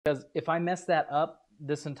because if I mess that up,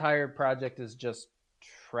 this entire project is just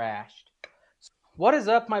trashed. What is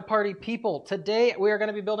up, my party people? Today we are going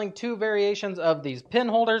to be building two variations of these pin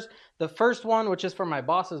holders. The first one, which is for my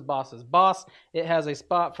boss's boss, it has a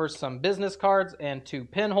spot for some business cards and two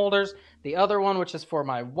pin holders. The other one, which is for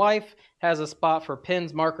my wife, has a spot for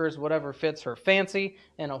pins, markers, whatever fits her fancy,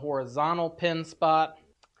 and a horizontal pin spot.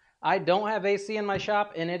 I don't have AC in my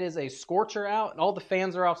shop, and it is a scorcher out. All the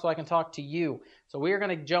fans are off so I can talk to you. So we are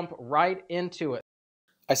going to jump right into it.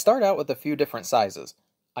 I start out with a few different sizes.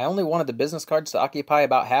 I only wanted the business cards to occupy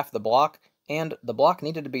about half the block, and the block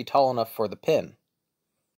needed to be tall enough for the pin.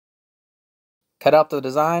 Cut out the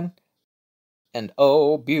design, and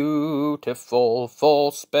oh, beautiful,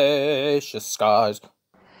 full, spacious skies.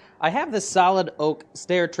 I have this solid oak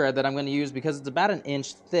stair tread that I'm going to use because it's about 1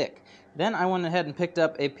 inch thick. Then I went ahead and picked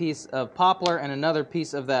up a piece of poplar and another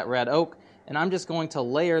piece of that red oak, and I'm just going to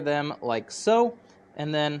layer them like so,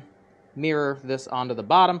 and then mirror this onto the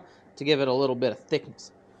bottom to give it a little bit of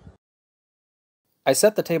thickness. I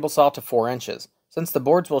set the table saw to 4 inches. Since the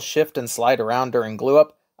boards will shift and slide around during glue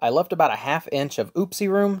up, I left about a 1/2 inch of oopsie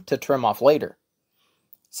room to trim off later.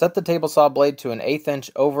 Set the table saw blade to 1/8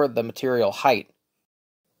 inch over the material height.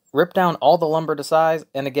 Rip down all the lumber to size,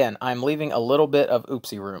 and again, I'm leaving a little bit of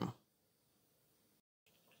oopsie room.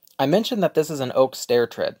 I mentioned that this is an oak stair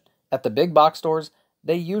tread. At the big box stores,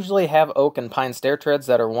 they usually have oak and pine stair treads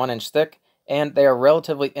that are 1 inch thick, and they are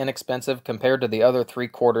relatively inexpensive compared to the other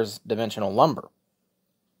 3/4 dimensional lumber.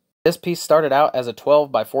 This piece started out as a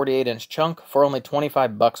 12 by 48 inch chunk for only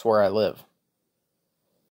 $25 where I live.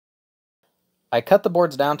 I cut the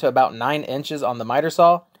boards down to about 9 inches on the miter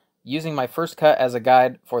saw, using my first cut as a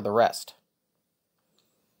guide for the rest.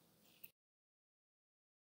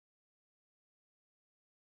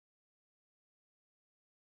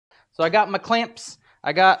 So I got my clamps,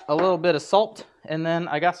 I got a little bit of salt, and then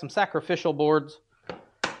I got some sacrificial boards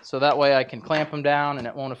so that way I can clamp them down and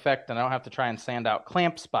it won't affect, and I don't have to try and sand out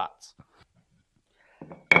clamp spots.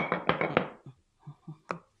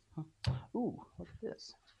 Ooh, look at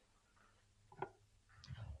this.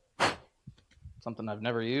 Something I've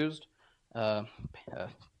never used, a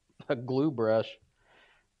glue brush.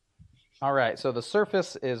 All right, so the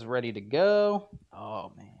surface is ready to go.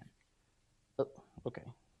 Oh, man. Oh, okay.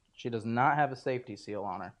 She does not have a safety seal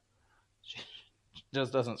on her. She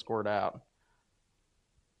just doesn't squirt out.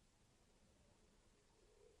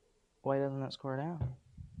 Why doesn't it squirt out?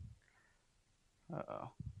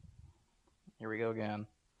 Uh-oh. Here we go again.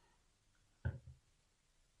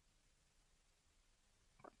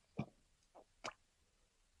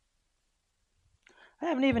 I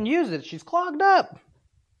haven't even used it. She's clogged up.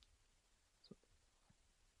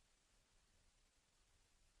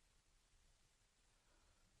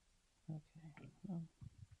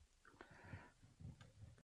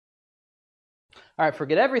 All right,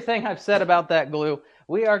 forget everything I've said about that glue.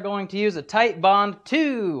 We are going to use a Titebond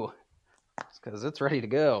 2 because it's ready to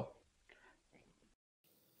go.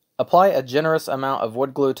 Apply a generous amount of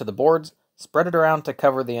wood glue to the boards, spread it around to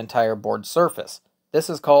cover the entire board surface. This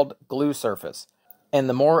is called glue surface. And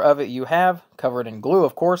the more of it you have, covered in glue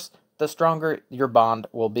of course, the stronger your bond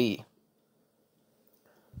will be.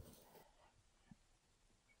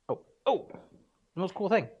 Oh, the most cool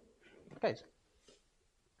thing. Guys,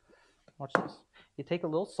 watch this. You take a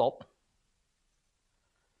little salt,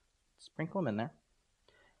 sprinkle them in there,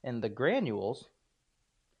 and the granules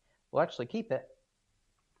will actually keep it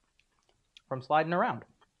from sliding around.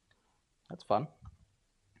 That's fun.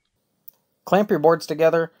 Clamp your boards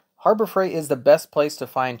together. Harbor Freight is the best place to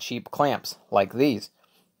find cheap clamps, like these,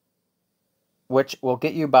 which will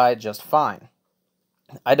get you by just fine.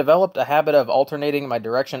 I developed a habit of alternating my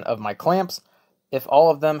direction of my clamps. If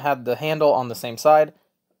all of them had the handle on the same side,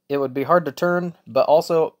 it would be hard to turn, but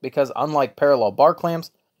also because unlike parallel bar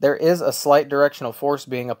clamps, there is a slight directional force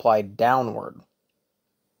being applied downward.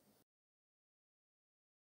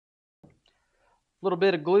 A little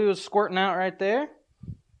bit of glue is squirting out right there.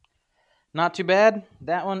 Not too bad.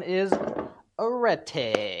 That one is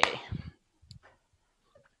ready.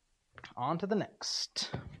 On to the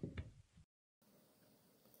next.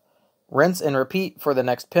 Rinse and repeat for the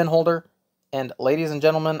next pin holder. And ladies and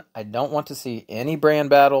gentlemen, I don't want to see any brand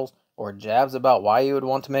battles or jabs about why you would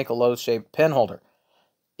want to make a low-shaped pin holder.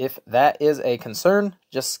 If that is a concern,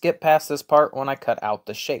 just skip past this part when I cut out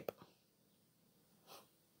the shape.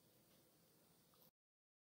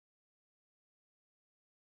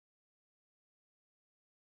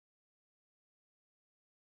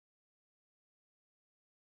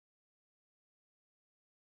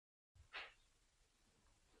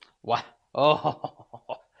 Wow.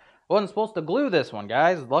 Oh, wasn't supposed to glue this one,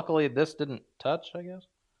 guys. Luckily, this didn't touch, I guess.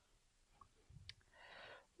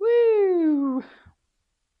 Woo!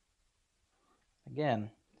 Again,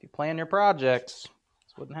 if you plan your projects,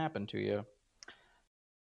 this wouldn't happen to you.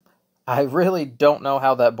 I really don't know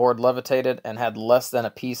how that board levitated and had less than a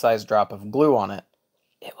pea-sized drop of glue on it.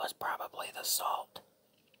 It was probably the salt.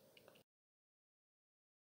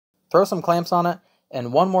 Throw some clamps on it,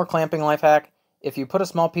 and one more clamping life hack. If you put a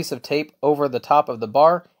small piece of tape over the top of the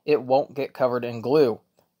bar, it won't get covered in glue.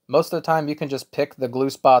 Most of the time you can just pick the glue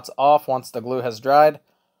spots off once the glue has dried,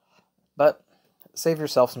 but save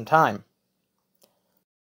yourself some time.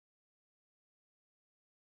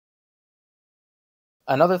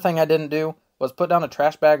 Another thing I didn't do was put down a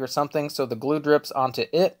trash bag or something so the glue drips onto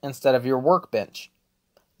it instead of your workbench.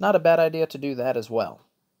 Not a bad idea to do that as well.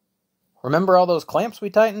 Remember all those clamps we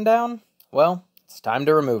tightened down? Well, it's time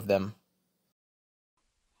to remove them.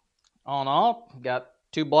 All in all, got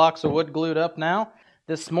 2 blocks of wood glued up now.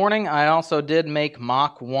 This morning I also did make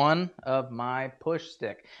Mach 1 of my push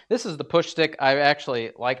stick. This is the push stick I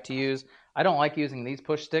actually like to use. I don't like using these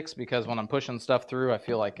push sticks because when I'm pushing stuff through I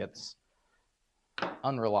feel like it's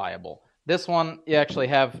unreliable. This one you actually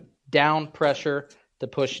have down pressure to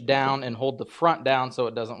push down and hold the front down so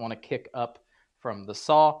it doesn't want to kick up from the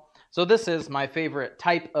saw. So this is my favorite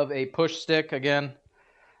type of a push stick. Again,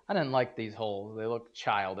 I didn't like these holes. They look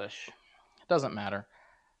childish. It doesn't matter.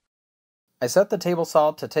 I set the table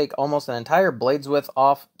saw to take almost an entire blade's width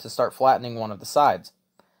off to start flattening one of the sides,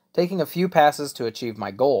 taking a few passes to achieve my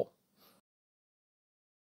goal.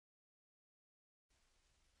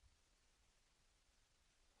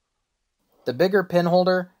 The bigger pin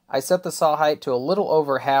holder, I set the saw height to a little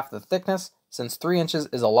over half the thickness, since 3 inches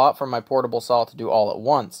is a lot for my portable saw to do all at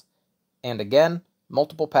once. And again,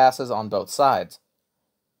 multiple passes on both sides,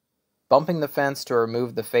 bumping the fence to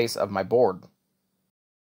remove the face of my board.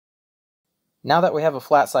 Now that we have a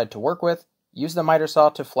flat side to work with, use the miter saw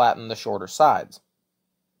to flatten the shorter sides.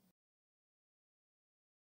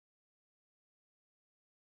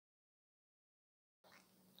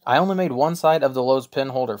 I only made one side of the Lowe's pin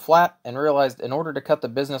holder flat and realized in order to cut the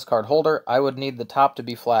business card holder, I would need the top to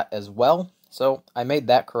be flat as well, so I made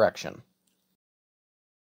that correction.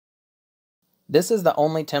 This is the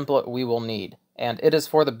only template we will need, and it is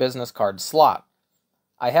for the business card slot.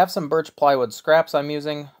 I have some birch plywood scraps I'm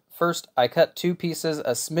using. First, I cut 2 pieces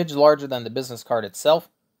a smidge larger than the business card itself.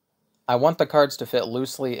 I want the cards to fit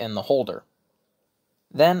loosely in the holder.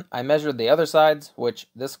 Then I measured the other sides, which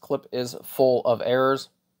this clip is full of errors,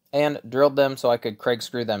 and drilled them so I could Craig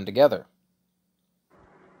screw them together.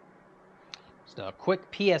 Just a quick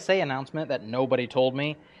PSA announcement that nobody told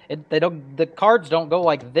me. The cards don't go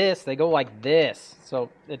like this, they go like this. So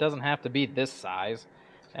it doesn't have to be this size.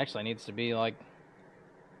 It actually needs to be like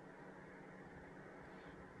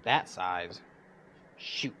that size.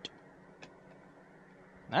 Shoot.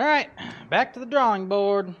 All right, back to the drawing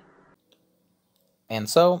board. And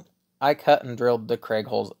so, I cut and drilled the Craig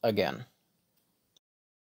holes again.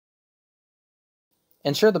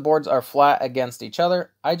 Ensure the boards are flat against each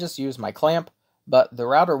other. I just use my clamp, but the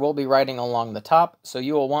router will be riding along the top, so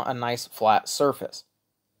you will want a nice flat surface.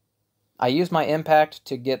 I use my impact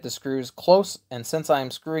to get the screws close, and since I am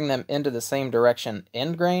screwing them into the same direction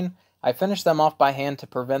end grain, I finish them off by hand to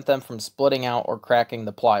prevent them from splitting out or cracking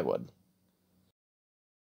the plywood.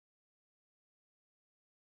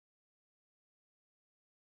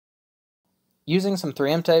 Using some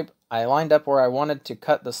 3M tape, I lined up where I wanted to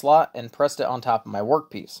cut the slot and pressed it on top of my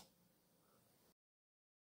workpiece.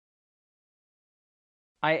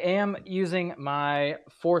 I am using my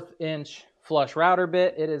 1/4 inch flush router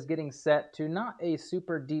bit. It is getting set to not a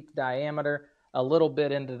super deep diameter, a little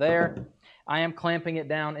bit into there. I am clamping it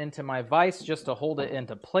down into my vise just to hold it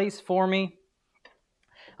into place for me.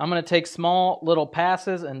 I'm going to take small little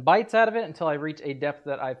passes and bites out of it until I reach a depth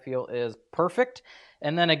that I feel is perfect.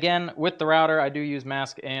 And then again, with the router, I do use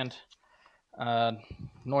mask and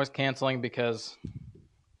noise canceling because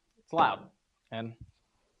it's loud. And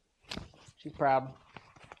she's proud.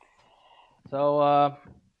 So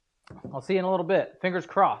I'll see you in a little bit. Fingers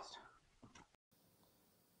crossed.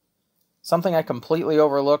 Something I completely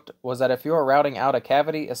overlooked was that if you are routing out a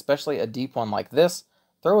cavity, especially a deep one like this,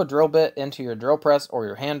 throw a drill bit into your drill press or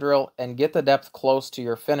your hand drill and get the depth close to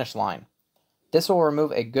your finish line. This will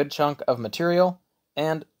remove a good chunk of material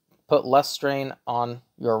and put less strain on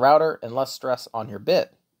your router and less stress on your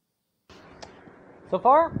bit. So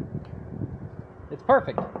far, it's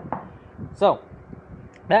perfect. So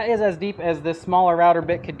that is as deep as this smaller router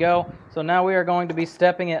bit could go. So now we are going to be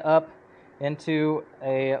stepping it up into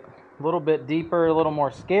a little bit deeper, a little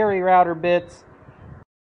more scary router bits.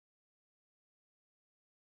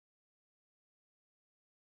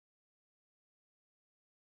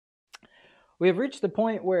 We have reached the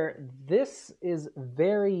point where this is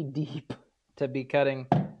very deep to be cutting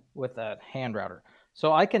with a hand router.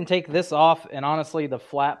 So I can take this off, and honestly, the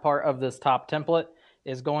flat part of this top template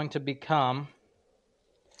is going to become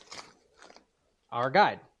our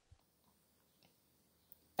guide.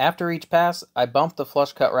 After each pass, I bump the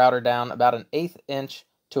flush cut router down about 1/8 inch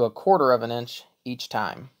to 1/4 of an inch each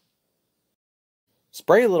time.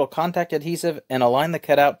 Spray a little contact adhesive and align the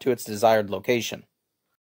cutout to its desired location.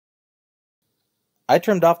 I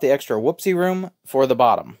trimmed off the extra whoopsie room for the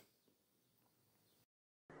bottom.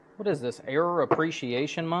 What is this, Error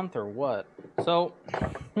Appreciation Month or what? So,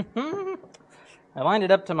 I lined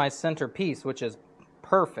it up to my center piece, which is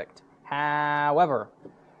perfect. However,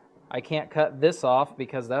 I can't cut this off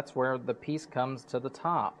because that's where the piece comes to the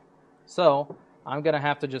top. So, I'm going to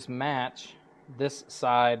have to just match this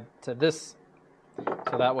side to this,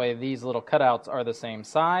 so that way these little cutouts are the same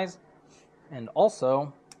size. And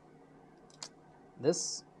also,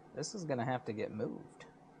 this is going to have to get moved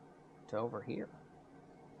to over here,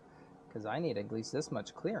 because I need at least this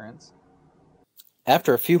much clearance.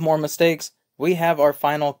 After a few more mistakes, we have our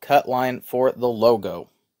final cut line for the logo.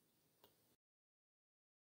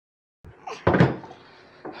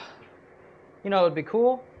 You know what would be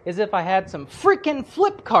cool? Is if I had some freaking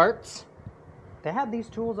flip carts that had these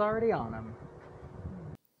tools already on them.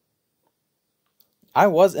 I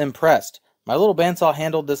was impressed. My little bandsaw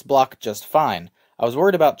handled this block just fine. I was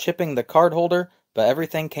worried about chipping the card holder, but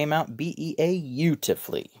everything came out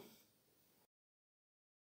beautifully.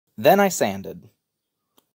 Then I sanded.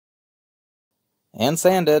 And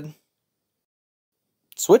sanded.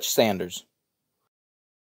 Switch sanders.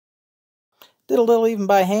 Did a little even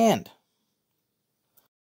by hand.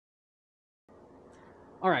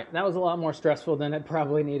 Alright, that was a lot more stressful than it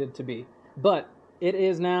probably needed to be. But it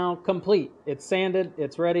is now complete. It's sanded,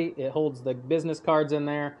 it's ready, it holds the business cards in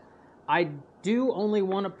there. I do only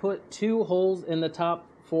want to put 2 holes in the top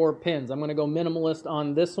for pins. I'm going to go minimalist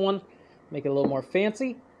on this one, make it a little more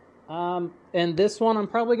fancy. And this one, I'm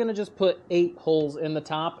probably going to just put 8 holes in the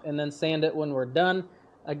top and then sand it when we're done.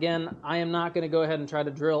 Again, I am not going to go ahead and try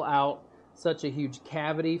to drill out such a huge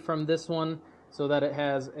cavity from this one so that it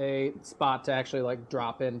has a spot to actually like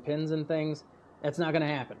drop in pins and things. That's not going to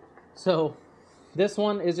happen. So this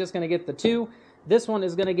one is just going to get the 2. This one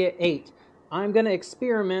is going to get 8. I'm going to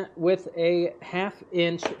experiment with a 1/2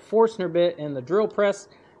 inch Forstner bit in the drill press,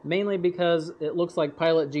 mainly because it looks like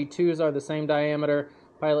Pilot G2s are the same diameter,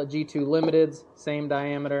 Pilot G2 Limiteds, same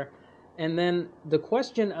diameter. And then the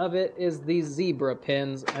question of it is these zebra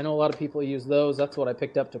pins. I know a lot of people use those. That's what I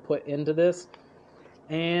picked up to put into this.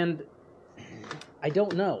 And I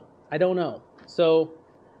don't know. So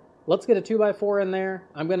let's get a 2x4 in there.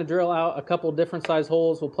 I'm going to drill out a couple different size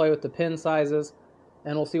holes. We'll play with the pin sizes,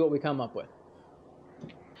 and we'll see what we come up with.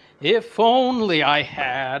 If only I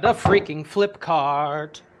had a freaking flip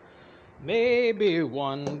cart. Maybe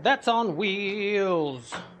one that's on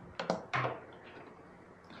wheels.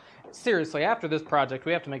 Seriously, after this project,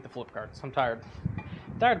 we have to make the flip carts. I'm tired.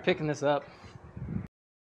 Tired of picking this up.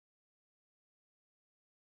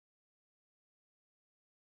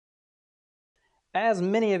 As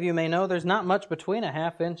many of you may know, there's not much between a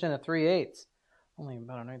 1/2 inch and a 3/8. Only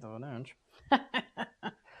about 1/8 of an inch.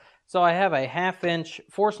 So I have a 1/2 inch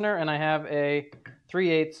Forstner and I have a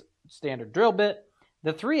 3/8 standard drill bit.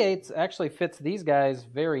 The 3/8 actually fits these guys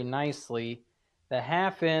very nicely. The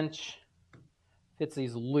 1/2 inch fits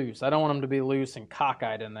these loose. I don't want them to be loose and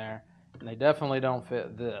cockeyed in there. And they definitely don't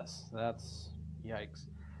fit this. That's yikes.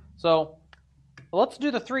 So let's do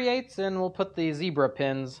the 3/8 and we'll put the zebra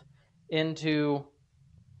pins into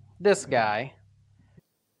this guy.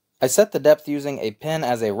 I set the depth using a pin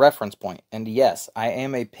as a reference point, and yes, I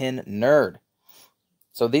am a pin nerd.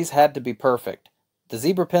 So these had to be perfect. The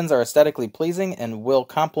zebra pins are aesthetically pleasing and will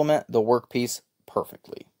complement the workpiece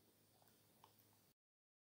perfectly.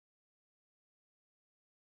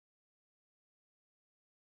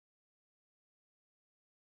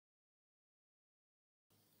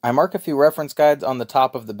 I mark a few reference guides on the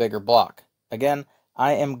top of the bigger block. Again,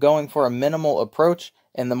 I am going for a minimal approach,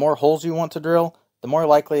 and the more holes you want to drill, the more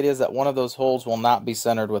likely it is that one of those holes will not be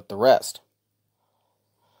centered with the rest.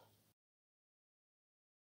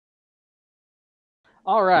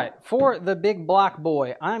 Alright, for the big block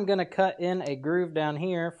boy, I'm going to cut in a groove down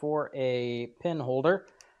here for a pin holder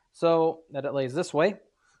so that it lays this way.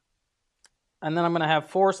 And then I'm going to have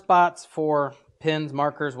 4 spots for pins,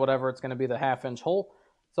 markers, whatever. It's going to be the 1/2 inch hole.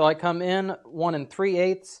 So I come in 1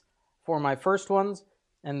 3/8 for my first ones,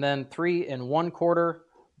 and then 3 1/4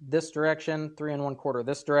 this direction, 3 1/4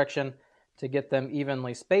 this direction to get them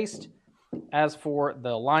evenly spaced. As for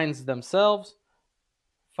the lines themselves,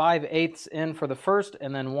 5/8 in for the first,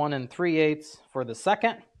 and then 1 3/8 for the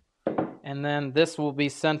second. And then this will be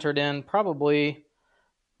centered in probably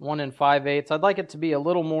 1 5/8. I'd like it to be a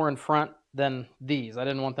little more in front than these. I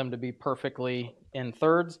didn't want them to be perfectly in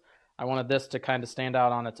thirds. I wanted this to kind of stand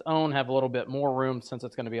out on its own, have a little bit more room since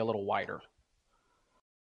it's going to be a little wider.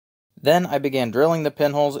 Then I began drilling the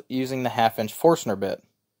pinholes using the 1/2-inch Forstner bit.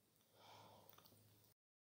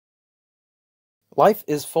 Life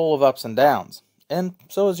is full of ups and downs, and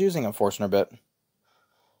so is using a Forstner bit.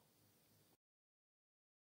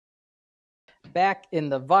 Back in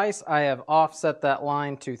the vise, I have offset that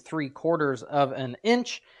line to 3/4 of an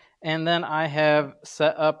inch, and then I have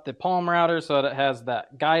set up the palm router so that it has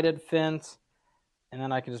that guided fence, and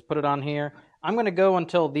then I can just put it on here. I'm going to go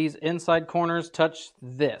until these inside corners touch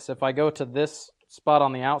this. If I go to this spot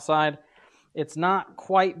on the outside, it's not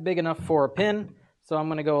quite big enough for a pin, so I'm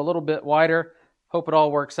going to go a little bit wider. Hope it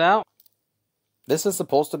all works out. This is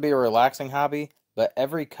supposed to be a relaxing hobby, but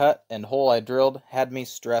every cut and hole I drilled had me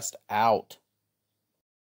stressed out.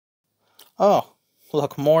 Oh,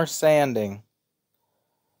 look, more sanding.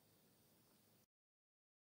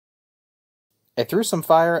 I threw some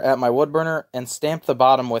fire at my wood burner and stamped the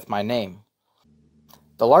bottom with my name.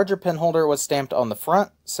 The larger pin holder was stamped on the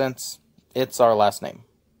front since it's our last name.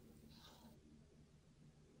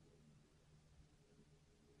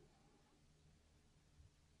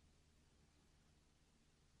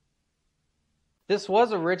 This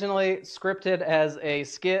was originally scripted as a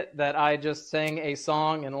skit that I just sang a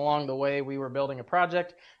song, and along the way we were building a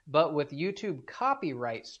project. But with YouTube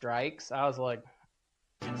copyright strikes, I was like,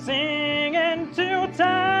 singing to a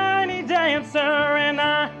tiny dancer, and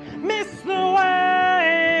I miss the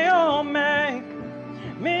way you'll make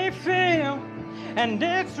me feel, and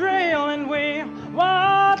it's real, and we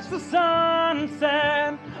watch the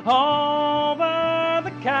sunset over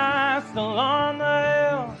the castle on the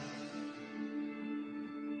hill.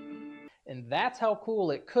 And that's how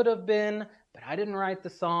cool it could have been, but I didn't write the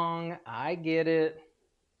song. I get it.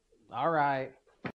 All right.